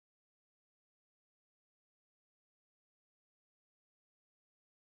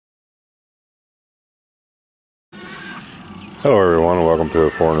Hello everyone, and welcome to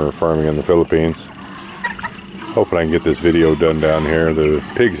A Foreigner Farming in the Philippines. Hoping I can get this video done down here. The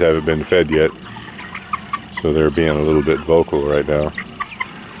pigs haven't been fed yet, so they're being a little bit vocal right now.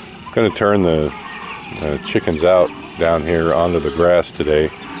 I'm going to turn the chickens out down here onto the grass today.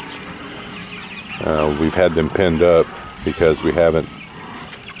 We've had them pinned up because we haven't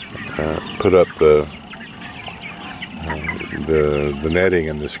put up the netting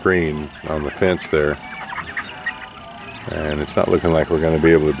and the screen on the fence there. And it's not looking like we're going to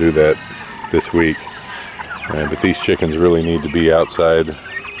be able to do that this week. But these chickens really need to be outside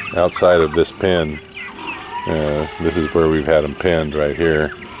of this pen. This is where we've had them pinned right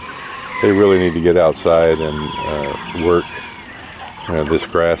here. They really need to get outside and work this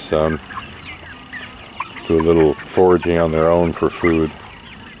grass some. Do a little foraging on their own for food.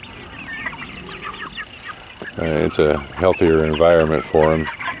 It's a healthier environment for them.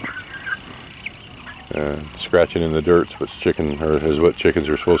 Scratching in the dirt's what chickens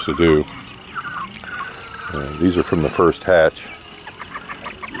are supposed to do. These are from the first hatch,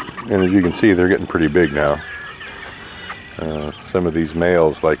 and as you can see, they're getting pretty big now. Some of these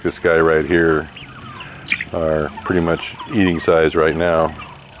males, like this guy right here, are pretty much eating size right now.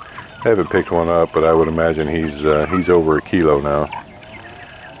 I haven't picked one up, but I would imagine he's over a kilo now.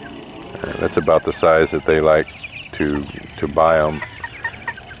 That's about the size that they like to buy them.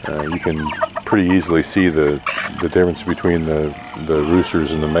 You can pretty easily see the difference between the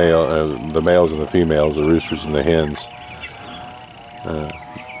roosters and the males and the females, the roosters and the hens,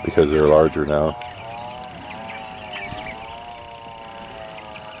 because they're larger now.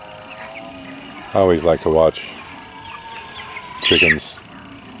 I always like to watch chickens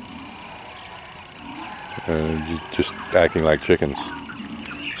just acting like chickens,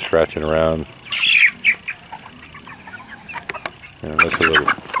 scratching around. That's a little.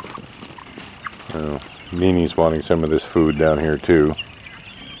 Nini's wanting some of this food down here too.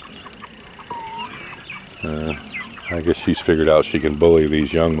 I guess she's figured out she can bully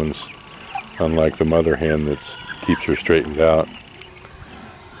these young ones, unlike the mother hen that keeps her straightened out.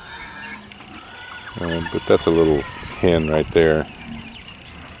 But that's a little hen right there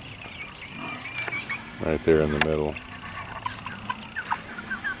in the middle.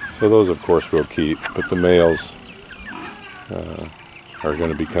 So those of course we'll keep, but the males are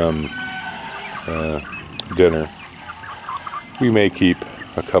going to become dinner. We may keep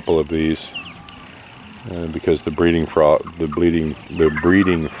a couple of these because the breeding flock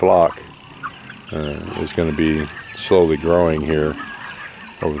is going to be slowly growing here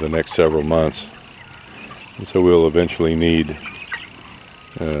over the next several months, and so we'll eventually need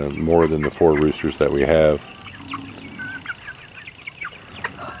more than the 4 roosters that we have.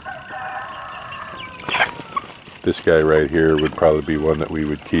 This guy right here would probably be one that we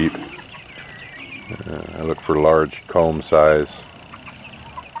would keep. I look for large comb size,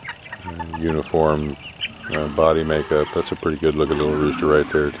 uniform body makeup. That's a pretty good looking little rooster right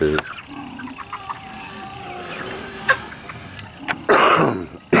there too.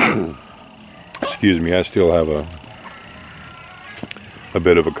 Excuse me, I still have a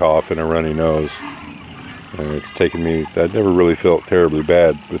bit of a cough and a runny nose. It's taken me, I never really felt terribly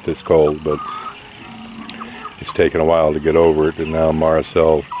bad with this cold, but it's taken a while to get over it. And now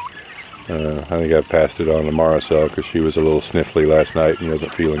Maricel, I think I've passed it on to Maricel because she was a little sniffly last night and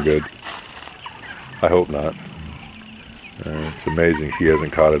wasn't feeling good. I hope not. It's amazing she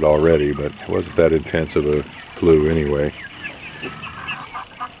hasn't caught it already, but it wasn't that intense of a flu anyway.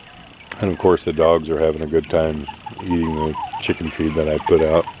 And of course the dogs are having a good time eating the chicken feed that I put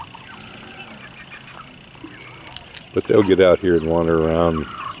out. But they'll get out here and wander around,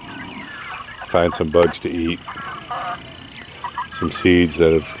 find some bugs to eat, some seeds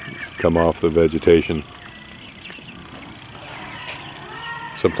that have come off the vegetation.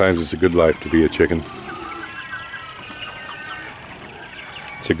 Sometimes it's a good life to be a chicken.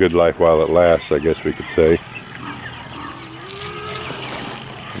 It's a good life while it lasts, I guess we could say.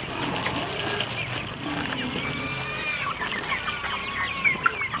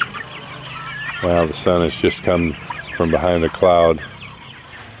 Wow, the sun has just come from behind a cloud.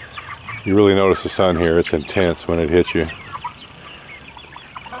 You really notice the sun here. It's intense when it hits you.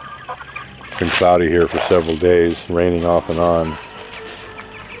 It's been cloudy here for several days, raining off and on.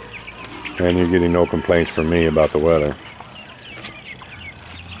 And you're getting no complaints from me about the weather.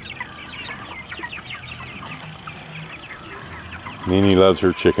 Nini loves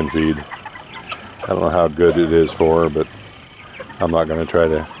her chicken feed. I don't know how good it is for her, but I'm not going to try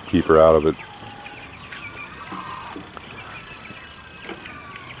to keep her out of it.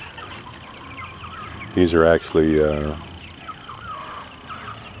 These are actually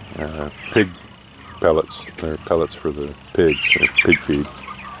pig pellets. They're pellets for the pig. pigs, pig feed.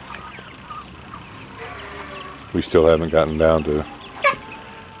 We still haven't gotten down to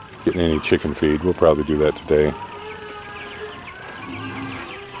getting any chicken feed. We'll probably do that today.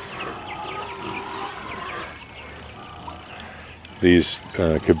 These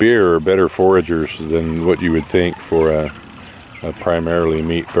Kabir are better foragers than what you would think for a primarily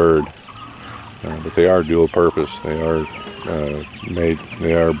meat bird, but they are dual purpose. They are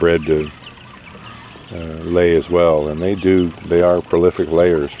they are bred to lay as well, and they are prolific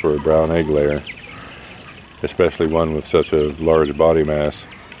layers for a brown egg layer, especially one with such a large body mass.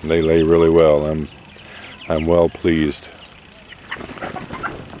 They lay really well. I'm well pleased.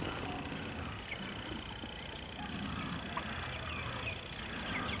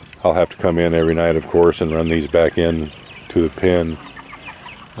 I'll have to come in every night, of course, and run these back in to the pen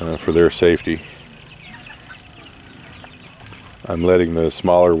for their safety. I'm letting the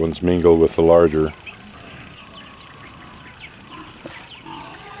smaller ones mingle with the larger.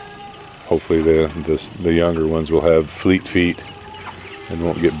 Hopefully the younger ones will have fleet feet and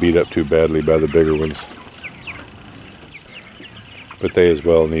won't get beat up too badly by the bigger ones. But they as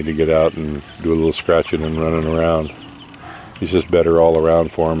well need to get out and do a little scratching and running around. It's just better all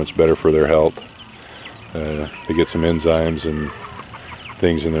around for them. It's better for their health. They get some enzymes and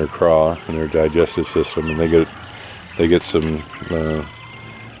things in their craw and their digestive system, and they get some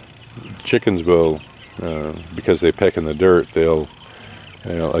chickens will because they peck in the dirt, they'll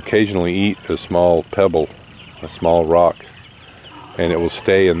occasionally eat a small pebble, a small rock, and it will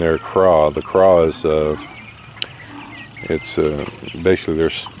stay in their craw. The craw is it's basically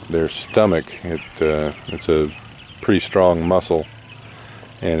their stomach. It's a pretty strong muscle,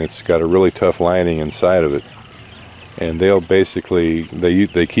 and it's got a really tough lining inside of it, and they'll basically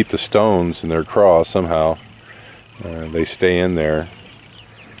they keep the stones in their craw somehow. They stay in there,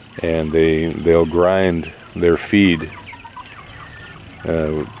 and they'll grind their feed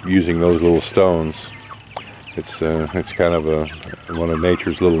using those little stones. It's kind of one of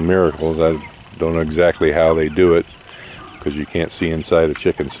nature's little miracles. I don't know exactly how they do it, because you can't see inside a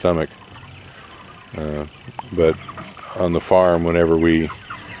chicken's stomach. But on the farm, whenever we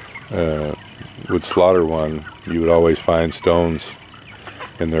would slaughter one, you would always find stones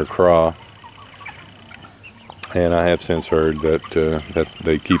in their craw. And I have since heard that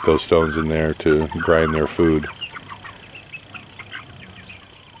they keep those stones in there to grind their food.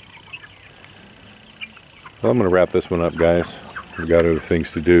 Well, I'm going to wrap this one up, guys. We've got other things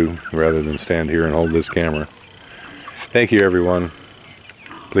to do rather than stand here and hold this camera. Thank you, everyone.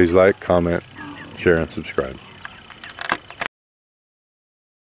 Please like, comment, share, and subscribe.